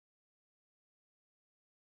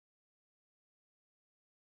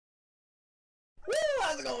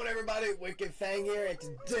How's it going, everybody? Wicked Fang here, and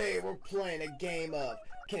today we're playing a game of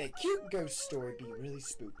Can a Cute Ghost Story Be Really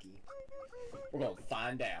Spooky? We're gonna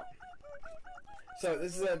find out. So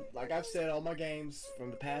this is like I've said, all my games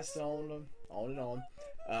from the past on and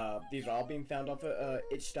on. These are all being found off of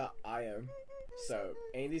itch.io. So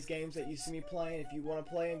any of these games that you see me playing, if you want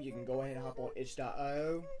to play them, you can go ahead and hop on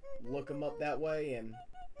itch.io, look them up that way, and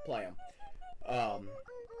play them.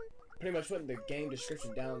 Pretty much putting the game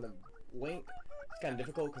description down in the link. It's kind of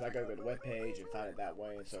difficult because I gotta go to the webpage and find it that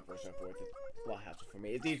way and so forth and so forth. It's a lot of hassle for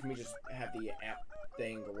me. It's easy for me to just have the app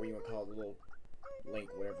thing, or what you want to call it, the little link,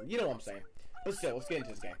 whatever. You know what I'm saying. But still, let's get into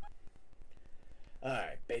this game.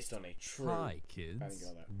 Alright, based on a true... Hi,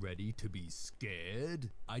 kids. Ready to be scared?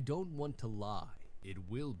 I don't want to lie. It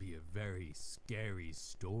will be a very scary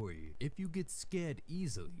story. If you get scared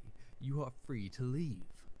easily, you are free to leave.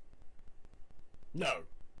 No.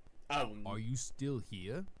 Are you still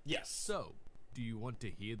here? Yes. So, do you want to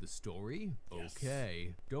hear the story? Yes.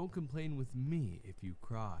 Okay. Don't complain with me if you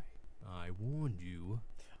cry. I warned you.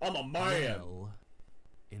 I'm a man. Well,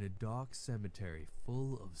 in a dark cemetery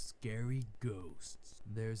full of scary ghosts,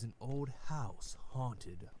 there's an old house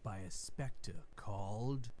haunted by a specter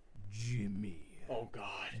called Jimmy. Oh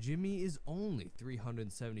God. Jimmy is only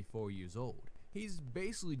 374 years old. He's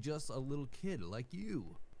basically just a little kid like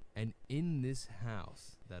you. And in this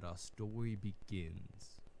house that our story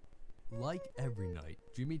begins. Like every night,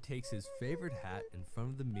 Jimmy takes his favorite hat in front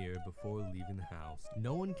of the mirror before leaving the house.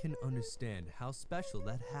 No one can understand how special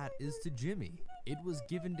that hat is to Jimmy. It was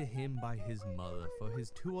given to him by his mother for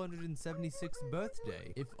his 276th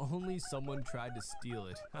birthday. If only someone tried to steal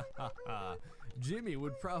it. Ha ha ha. Jimmy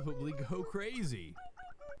would probably go crazy.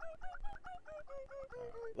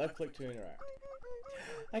 Left click to interact.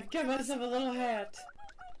 I got myself a little hat.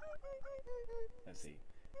 Let's see.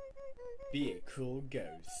 Be a cool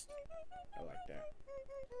ghost. I like that.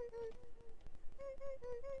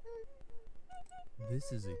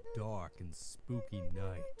 This is a dark and spooky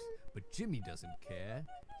night, but Jimmy doesn't care.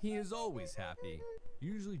 He is always happy.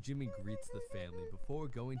 Usually Jimmy greets the family before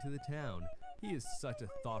going to the town. He is such a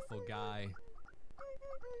thoughtful guy.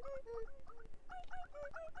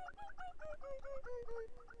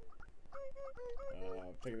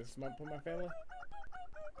 Think this is for my family?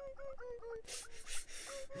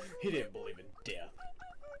 He didn't believe in death.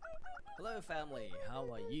 Hello family, how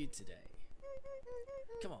are you today?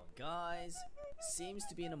 Come on guys, seems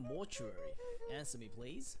to be in a mortuary. Answer me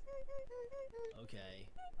please. Okay,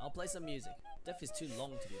 I'll play some music. Death is too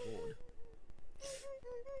long to be bored.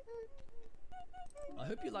 I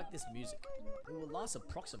hope you like this music. It will last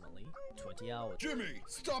approximately 20 hours. Jimmy,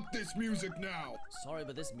 stop this music now! Sorry,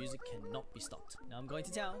 but this music cannot be stopped. Now I'm going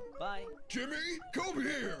to town. Bye. Jimmy, come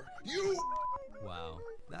here! You... Wow,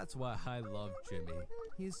 that's why I love Jimmy.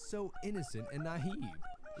 He is so innocent and naive.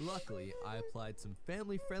 Luckily, I applied some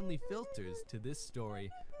family-friendly filters to this story.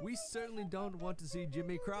 We certainly don't want to see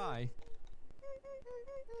Jimmy cry.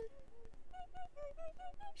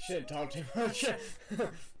 Shouldn't talk too much.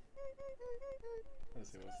 Let's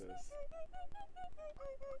see, what's this?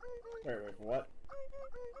 Wait, what?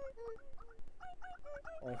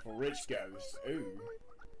 Only for rich ghosts. Ooh.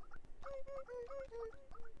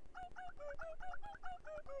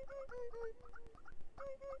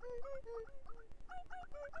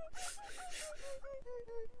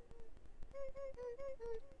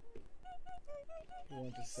 You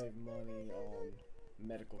want to save money on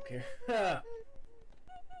medical care.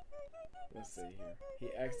 Let's see here. He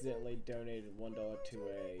accidentally donated $1 to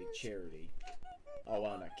a charity. Oh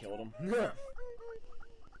wow, and I killed him.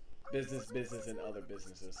 Business, and other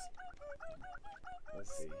businesses.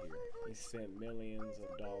 Let's see here. He spent millions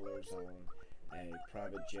of dollars on a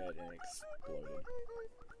private jet and exploded.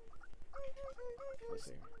 Let's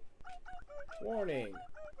see. Warning!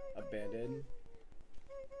 Abandoned.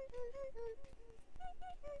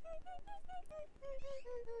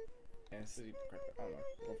 And city crap. I don't know.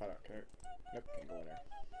 We'll find out. Can I? Nope, can't go in there.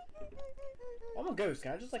 I'm a ghost.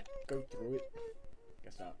 Can I just like go through it?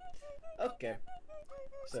 Guess not. Okay.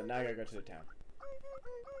 So now I gotta go to the town.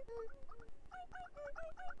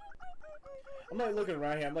 I'm like looking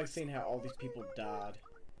around here. I'm like seeing how all these people died.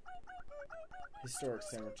 Historic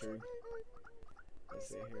cemetery. Let's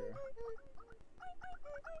see here.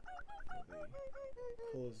 The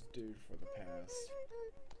coolest dude for the past.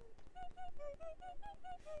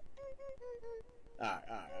 Alright.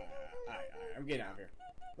 I'm getting out of here.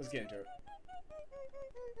 Let's get into it.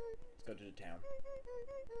 Let's go to the town.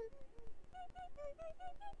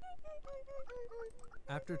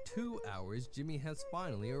 After 2 hours, Jimmy has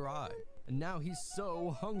finally arrived. and now he's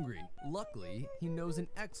so hungry. Luckily, he knows an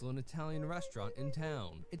excellent Italian restaurant in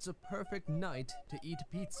town. It's a perfect night to eat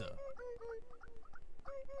pizza.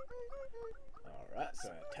 Alright,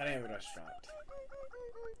 so Italian restaurant.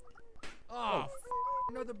 Oh,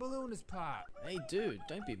 another balloon is popped. Hey dude,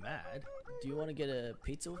 don't be mad. Do you want to get a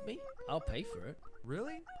pizza with me? I'll pay for it.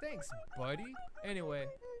 Really? Thanks, buddy. Anyway,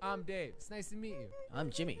 I'm Dave. It's nice to meet you. I'm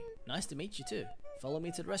Jimmy. Nice to meet you too. Follow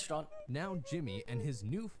me to the restaurant. Now Jimmy and his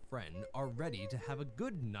new friend are ready to have a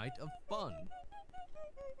good night of fun.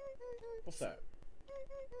 What's that?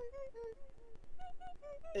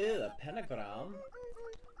 Ew, a pentagram?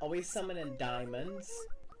 Are we summoning diamonds?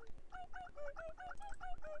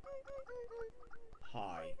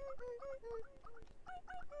 Hi.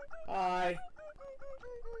 Hi.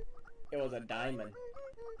 It was a diamond.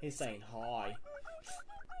 He's saying hi.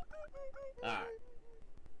 Alright.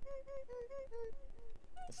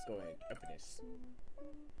 Let's go ahead and open this.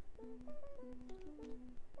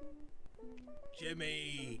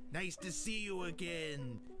 Jimmy, nice to see you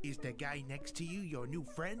again. Is the guy next to you your new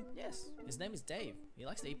friend? Yes, his name is Dave. He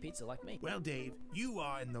likes to eat pizza like me. Well, Dave, you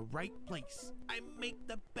are in the right place. I make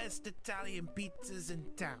the best Italian pizzas in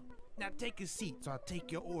town. Now take a seat so I'll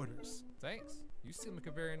take your orders. Thanks. You seem like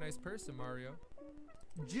a very nice person, Mario.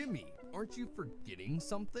 Jimmy, aren't you forgetting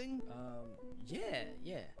something?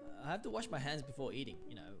 Yeah. I have to wash my hands before eating.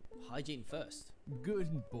 You know, hygiene first.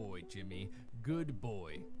 Good boy, Jimmy. Good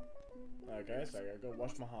boy. Okay, so I gotta go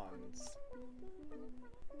wash my hands.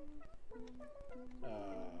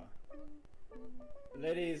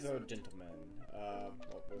 Ladies or gentlemen, well,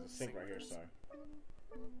 there's a sink right here, so.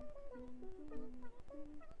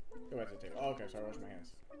 Go back to the table. Oh, okay, so I wash my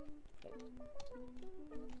hands. Oh.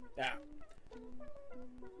 Yeah.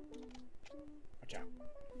 Watch out.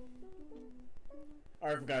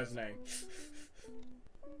 I forgot his name.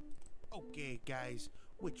 Okay, guys,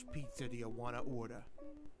 which pizza do you want to order?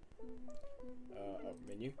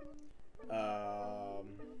 Menu.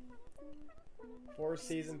 Four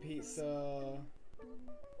season pizza.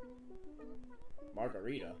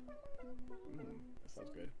 Margarita. That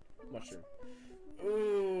sounds good. Mushroom.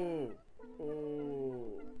 Ooh,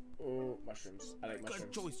 mushrooms. I like mushrooms.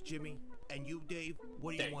 Good choice, Jimmy. And you, Dave,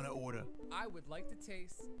 what do you want to order? I would like to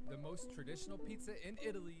taste the most traditional pizza in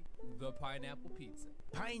Italy, the pineapple pizza.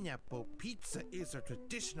 Pineapple pizza is a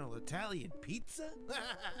traditional Italian pizza?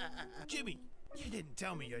 Jimmy, you didn't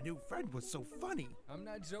tell me your new friend was so funny. I'm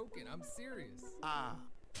not joking, I'm serious.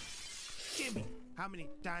 Jimmy, how many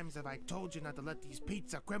times have I told you not to let these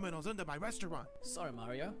pizza criminals into my restaurant? Sorry,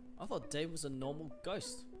 Mario. I thought Dave was a normal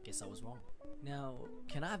ghost. Guess I was wrong. Now,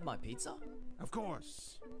 can I have my pizza? Of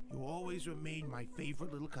course. You always remain my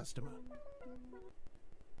favorite little customer.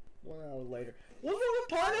 1 hour later. What's wrong with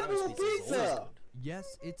pineapple Mario's on pizza is always pizza? good.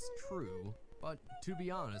 Yes, it's true, but to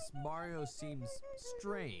be honest, Mario seems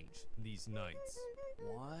strange these nights.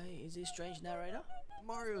 Why is he a strange narrator?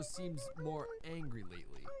 Mario seems more angry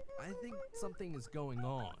lately. I think something is going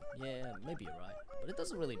on. Yeah, maybe you're right. But it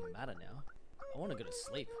doesn't really matter now. I want to go to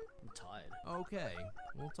sleep. I'm tired. Okay,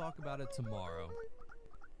 we'll talk about it tomorrow.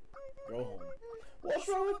 Go home. What's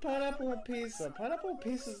wrong with pineapple on pizza? Pineapple on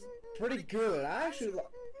pizza's pretty good. I actually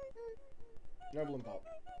like. No balloon pop.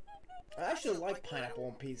 I actually like pineapple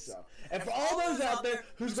on pizza. And for all those out there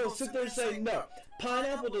who's gonna sit there and say no,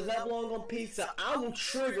 pineapple does not belong on pizza, I will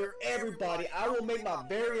trigger everybody. I will make my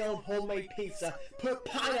very own homemade pizza, put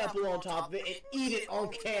pineapple on top of it, and eat it on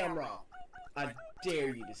camera. I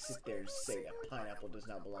dare you to sit there and say that pineapple does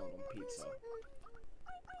not belong on pizza.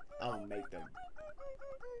 I'll make them.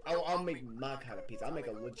 I'll make my kind of pizza. I'll make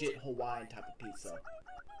a legit Hawaiian type of pizza.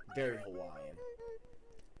 Very Hawaiian.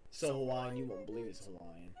 So Hawaiian you won't believe it's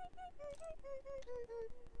Hawaiian.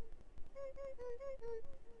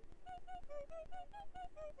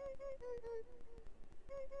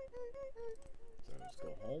 So let's go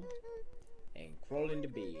home and crawl into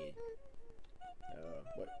bed.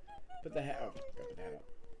 What? Put the hat up. Gotta put the hat up.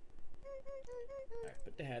 Alright,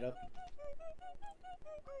 put the hat up.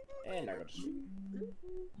 And I go to sleep.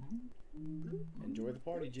 Enjoy the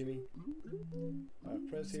party, Jimmy.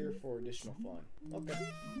 Press here for additional fun. Okay.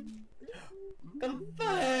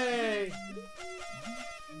 Confetti!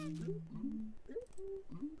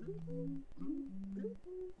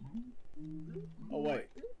 Oh wait,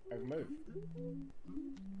 I can move.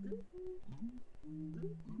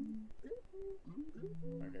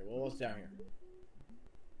 Okay, well what's down here?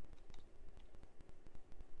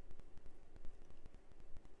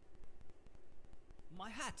 My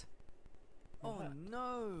hat! My Oh hat.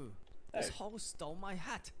 no! This Hey. hole stole my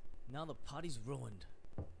hat. Now the party's ruined.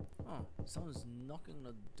 Oh, someone's knocking on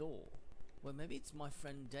the door. Well, maybe it's my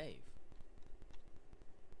friend Dave.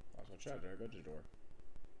 That's what I tried. There, go to the door.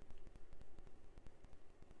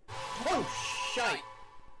 Oh, shite!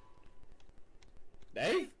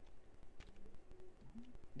 Dave?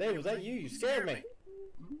 Dave, was that you? You scared me.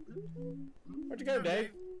 Where'd you go,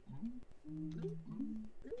 Dave?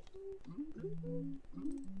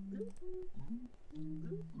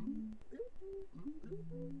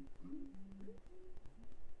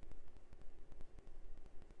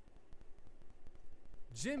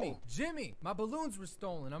 Jimmy, Jimmy, my balloons were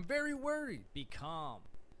stolen. I'm very worried. Be calm.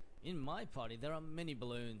 In my party, there are many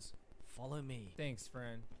balloons. Follow me. Thanks,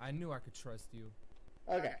 friend. I knew I could trust you.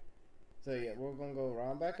 Okay. So yeah, we're gonna go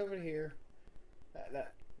around back over here.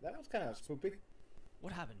 That was kind of spoopy.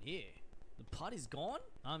 What happened here? The party's gone?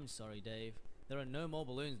 I'm sorry, Dave. There are no more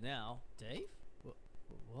balloons now. Dave?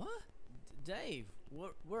 What? Dave,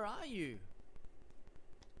 where are you?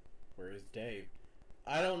 Where is Dave?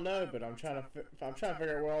 I don't know, but I'm trying to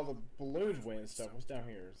figure out where all the balloons went and stuff. What's down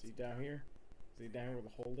here? Is he down here? Is he down here where the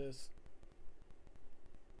hole is?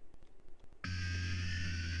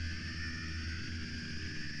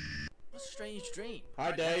 What a strange dream.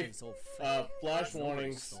 Hi, Dave. It's all fake. Flash Somebody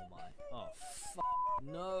warnings. stole oh,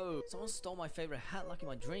 no. Someone stole my favorite hat like in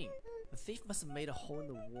my dream. The thief must have made a hole in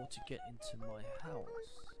the wall to get into my house.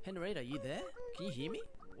 Hey, narrator, you there? Can you hear me?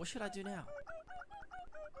 What should I do now?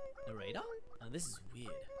 Narrator? Now this is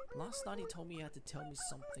weird. Last night he told me he had to tell me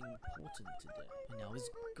something important today. And now he's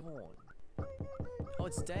gone. Oh,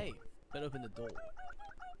 it's Dave. Better open the door.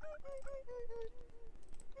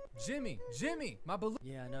 Jimmy, Jimmy, my balloon.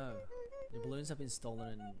 Yeah, I know. Your balloons have been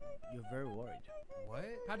stolen and you're very worried. What?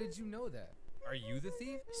 How did you know that? Are you the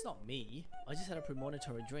thief? It's not me. I just had a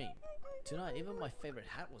premonitory dream. Tonight, even my favorite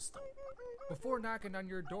hat was stolen. Before knocking on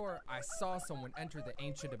your door, I saw someone enter the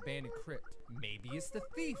ancient abandoned crypt. Maybe it's the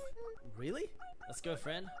thief. Really? Let's go,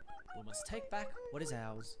 friend. We must take back what is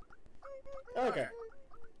ours. Okay.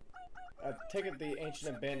 I take it the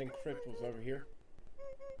ancient abandoned crypt was over here.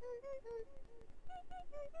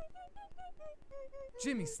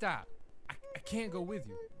 Jimmy, stop. I can't go with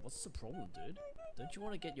you. What's the problem, dude? Don't you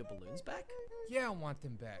want to get your balloons back? Yeah, I want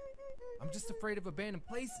them back. I'm just afraid of abandoned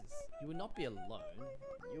places. You will not be alone.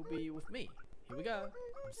 You'll be with me. Here we go.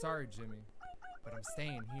 I'm sorry, Jimmy, but I'm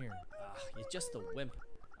staying here. Ah, you're just a wimp.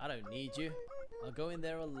 I don't need you. I'll go in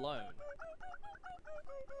there alone.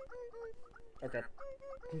 Okay.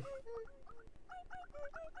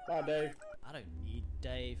 Bye, Dave. I don't need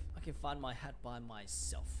Dave. I can find my hat by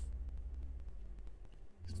myself.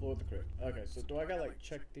 Explore the crypt. Okay, so do I gotta like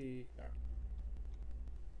check the... No.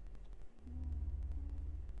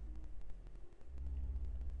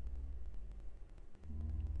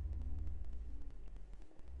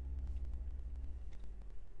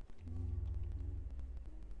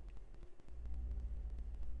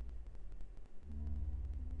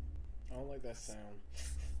 I don't like that sound.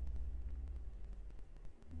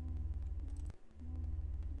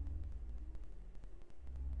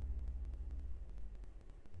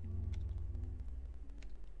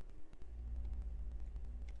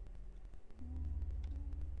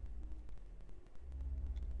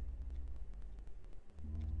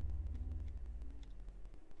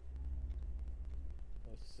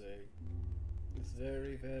 Let's see. It's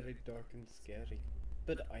very, very dark and scary.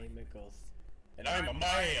 But I'm a ghost. And I'm a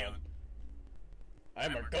man!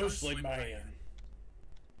 I'm a ghostly man!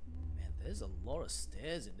 Man, there's a lot of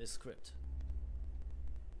stairs in this crypt.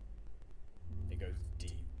 It goes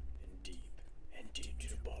deep and deep and deep to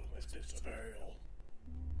the bottomless pits of hell.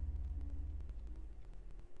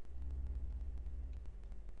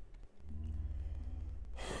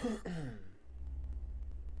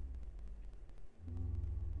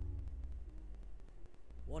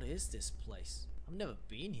 What is this place? I've never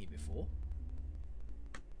been here before.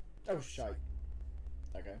 Oh, shite.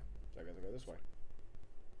 Okay, so I gotta go this way.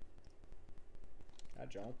 I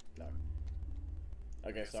jump? No.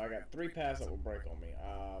 Okay, so I got 3 paths that will break on me.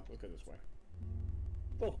 Let's go this way.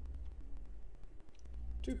 Cool.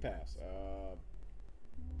 2 paths.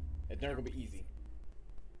 It's never gonna be easy.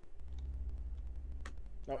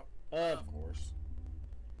 Oh, of course.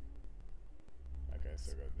 Okay,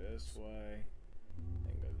 so go this way,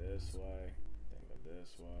 then go this way, then go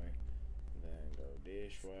this way, then go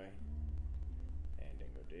this way, and then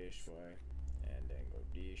go this way, and then go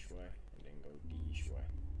this way, and then go this way.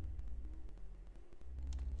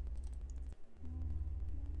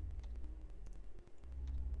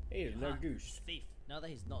 Hey, there's no goose. Thief. Now that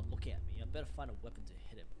he's not looking at me, I better find a weapon to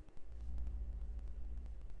hit him.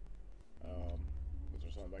 Was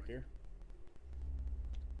there something back here?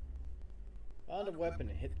 Find a weapon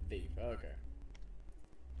and hit the thief. Okay.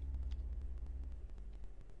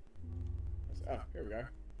 Oh, here we go.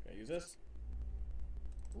 Can I use this?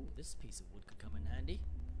 Ooh, this piece of wood could come in handy.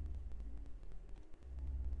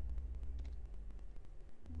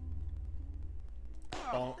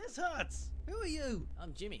 Bonk. This hurts! Who are you?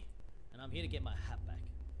 I'm Jimmy, and I'm here to get my hat back.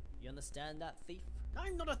 You understand that, thief?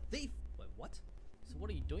 I'm not a thief! Wait, what? So what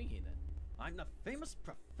are you doing here then? I'm the famous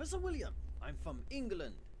Professor William. I'm from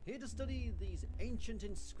England, here to study these ancient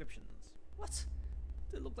inscriptions. What?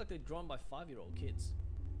 They look like they're drawn by 5-year-old kids.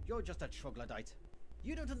 You're just a troglodyte.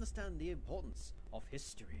 You don't understand the importance of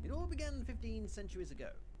history. It all began 15 centuries ago.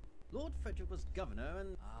 Lord Frederick was governor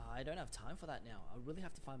and... I don't have time for that now. I really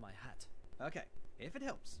have to find my hat. Okay, if it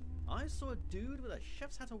helps. I saw a dude with a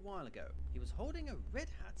chef's hat a while ago. He was holding a red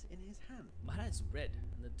hat in his hand. My hat's red,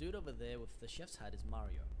 and the dude over there with the chef's hat is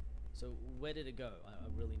Mario. So where did it go? I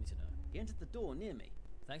really need to know. He entered the door near me.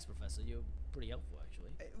 Thanks, Professor. You're pretty helpful,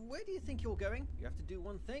 actually. Where do you think you're going? You have to do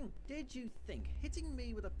one thing. Did you think hitting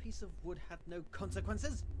me with a piece of wood had no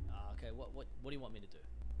consequences? Okay, what do you want me to do?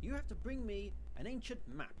 You have to bring me an ancient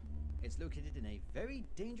map. It's located in a very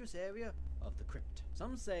dangerous area of the crypt.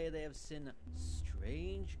 Some say they have seen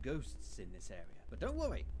strange ghosts in this area. But don't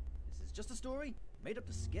worry, this is just a story made up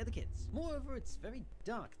to scare the kids. Moreover, it's very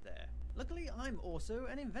dark there. Luckily, I'm also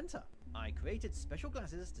an inventor. I created special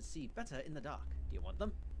glasses to see better in the dark. Do you want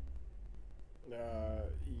them?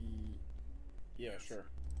 Yeah, sure.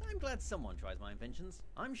 I'm glad someone tries my inventions.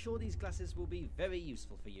 I'm sure these glasses will be very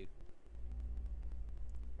useful for you.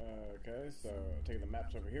 Okay, so taking the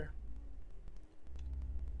maps over here.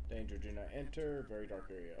 Danger, do not enter. Very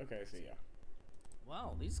dark area. Okay, so yeah.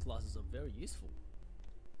 Wow, these glasses are very useful.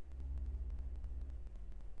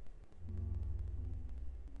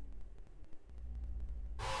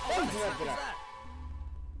 Oh, What the heck is that?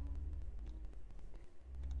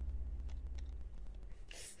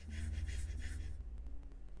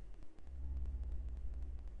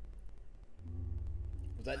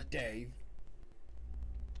 Was that Dave?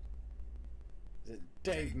 Is it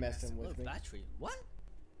Dave messing Low with me? battery. What?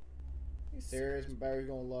 You serious? My battery's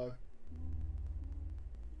going low.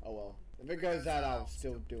 Oh well. If it goes out, I'll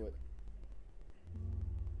still do it.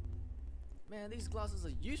 Man, these glasses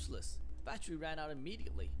are useless. Battery ran out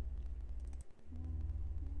immediately.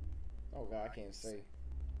 Oh god, I can't see.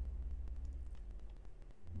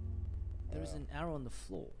 There is an arrow on the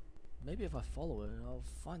floor. Maybe if I follow it, I'll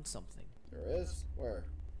find something. There is? Where?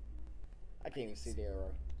 I can't even see the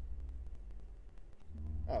arrow.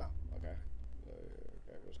 Oh, okay.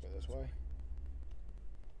 Okay, let's go this way.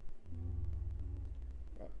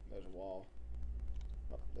 Oh, there's a wall.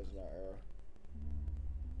 Oh, there's another arrow.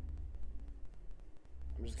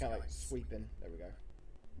 I'm just kind of like sweeping. There we go.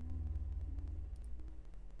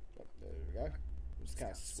 Oh, there we go. I'm just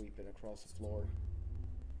kind of sweeping across the floor.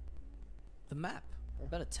 The map.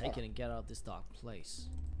 Better take it and get out of this dark place.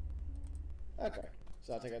 Okay,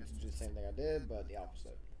 so I think I have to do the same thing I did, but the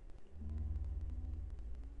opposite.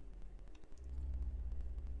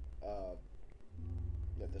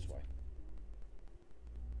 Yeah, this way.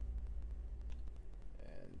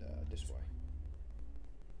 And this way.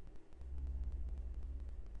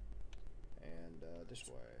 And this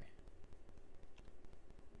way.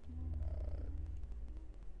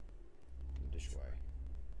 This way.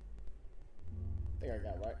 I think I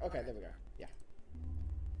got it right. Okay, there we go. Yeah.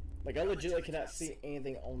 Like, I legitimately cannot see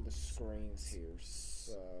anything on the screens here,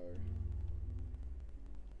 so...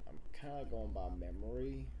 I'm kind of going by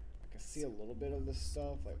memory. I can see a little bit of this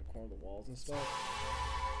stuff, like the corner of the walls and stuff.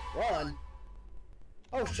 Run!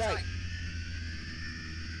 Oh, shite!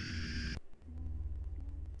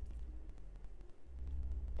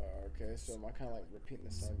 Okay, so am I kind of like repeating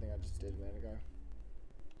the same thing I just did a minute ago?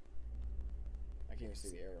 I can't even see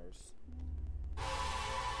the arrows.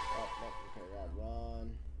 Oh, no, okay, I gotta run.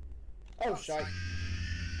 Oh, shite!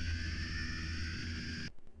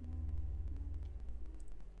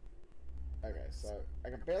 Okay, so I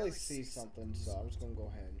can barely see something, so I'm just gonna go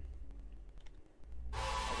ahead.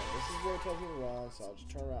 Okay, this is where it tells me to run, so I'll just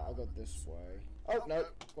turn around. I'll go this way. Oh, no,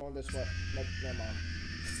 going this way. Nope, never mind.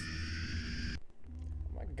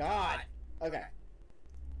 Oh my god! Okay.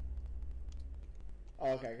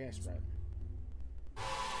 Oh, okay, I can't sprint.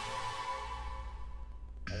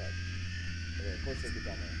 Okay. Okay, of course they get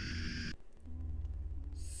down there.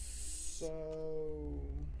 So...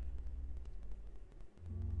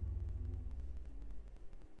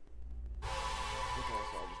 Okay,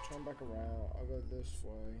 so I'll just turn back around. I'll go this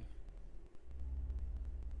way.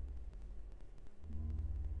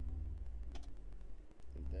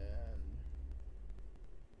 And then...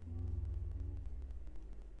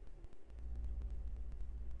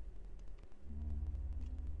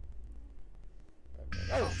 Okay.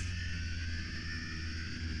 Oh!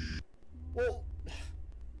 Well,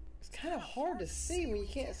 it's kind of of hard to see when you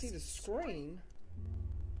can't see the screen.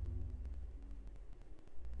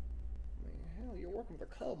 I mean, hell, you're working with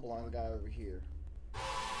a colorblind guy over here. So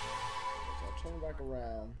I'll turn back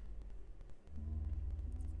around.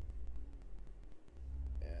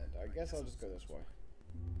 And I guess I'll just go this way.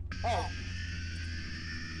 Oh!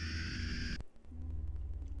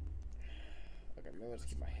 Okay, maybe I'll just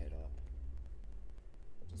keep my head up.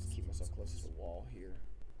 I'll just keep myself close to the wall here.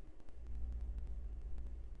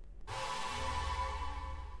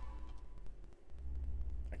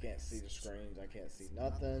 I can't see the screens, I can't see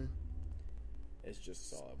nothing. It's just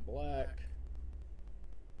solid black.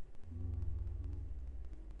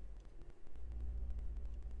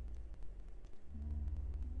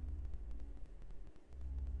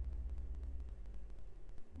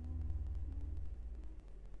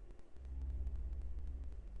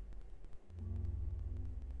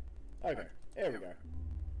 Okay, there we go.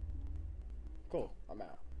 Cool, I'm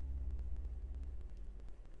out.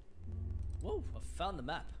 Whoa, I found the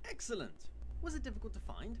map. Excellent. Was it difficult to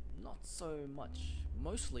find? Not so much.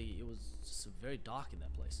 Mostly, it was just very dark in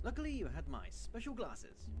that place. Luckily, you had my special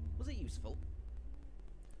glasses. Was it useful?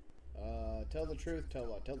 Tell the truth, tell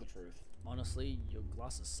the truth. Honestly, your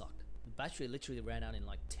glasses sucked. The battery literally ran out in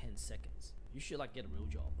like 10 seconds. You should like get a real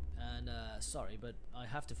job. And sorry, but I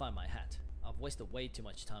have to find my hat. I've wasted way too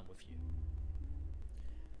much time with you.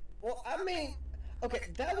 Well, I mean, okay,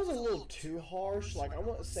 that was a little too harsh. Like, I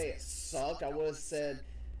wouldn't say it sucked. I would have said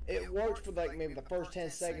it worked for like maybe the first 10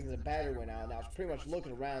 seconds and the battery went out, and I was pretty much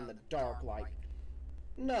looking around in the dark like,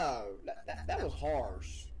 no, that was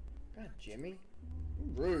harsh. God, Jimmy, you're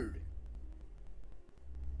rude.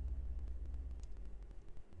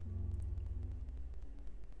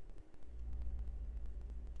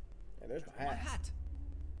 Hey, there's my My hat. hat!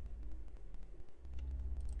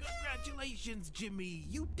 Congratulations, Jimmy.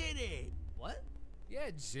 You did it. What? Yeah,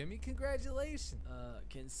 Jimmy, congratulations.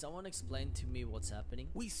 Can someone explain to me what's happening?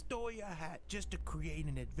 We stole your hat just to create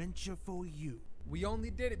an adventure for you. We only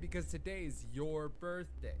did it because today is your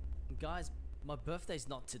birthday. Guys, my birthday's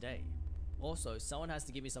not today. Also, someone has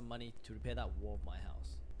to give me some money to repair that wall of my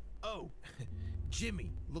house. Oh,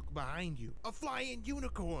 Jimmy, look behind you. A flying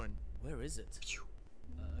unicorn. Where is it?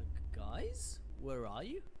 Guys? Where are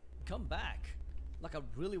you? Come back. Like, I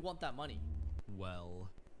really want that money.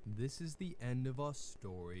 Well, this is the end of our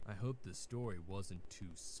story. I hope the story wasn't too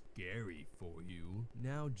scary for you.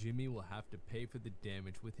 Now Jimmy will have to pay for the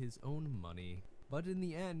damage with his own money. But in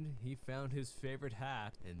the end, he found his favorite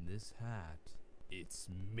hat, and this hat, it's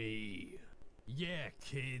me. Yeah,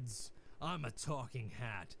 kids, I'm a talking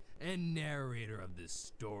hat and narrator of this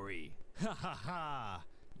story. Ha ha ha!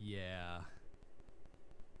 Yeah.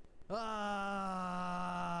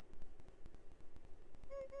 Ah!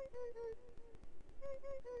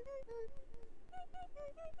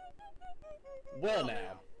 Well,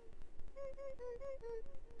 now.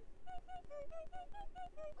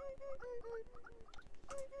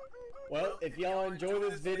 Well, if y'all enjoy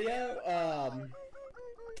this video,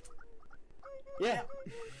 yeah.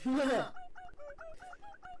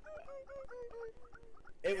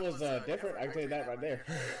 It was different, I can tell you that right there.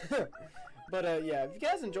 But yeah, if you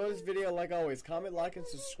guys enjoy this video, like always, comment, like, and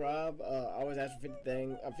subscribe. I always ask for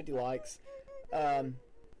 50 likes.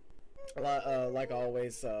 Like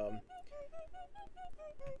always,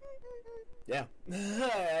 yeah.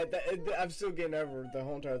 I'm still getting over the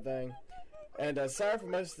whole entire thing. And sorry for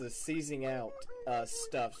most of the seizing out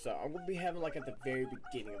stuff. So I'm gonna be having like at the very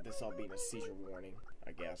beginning of this all being a seizure warning.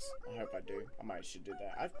 I guess. I hope I do. I might should do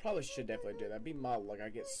that. I probably should definitely do that. It'd be my luck I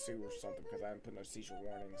get sued or something because I haven't put no seizure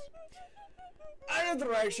warnings. Either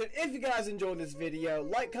direction, if you guys enjoyed this video,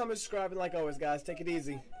 like, comment, subscribe, and like always, guys, take it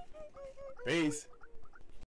easy. Peace.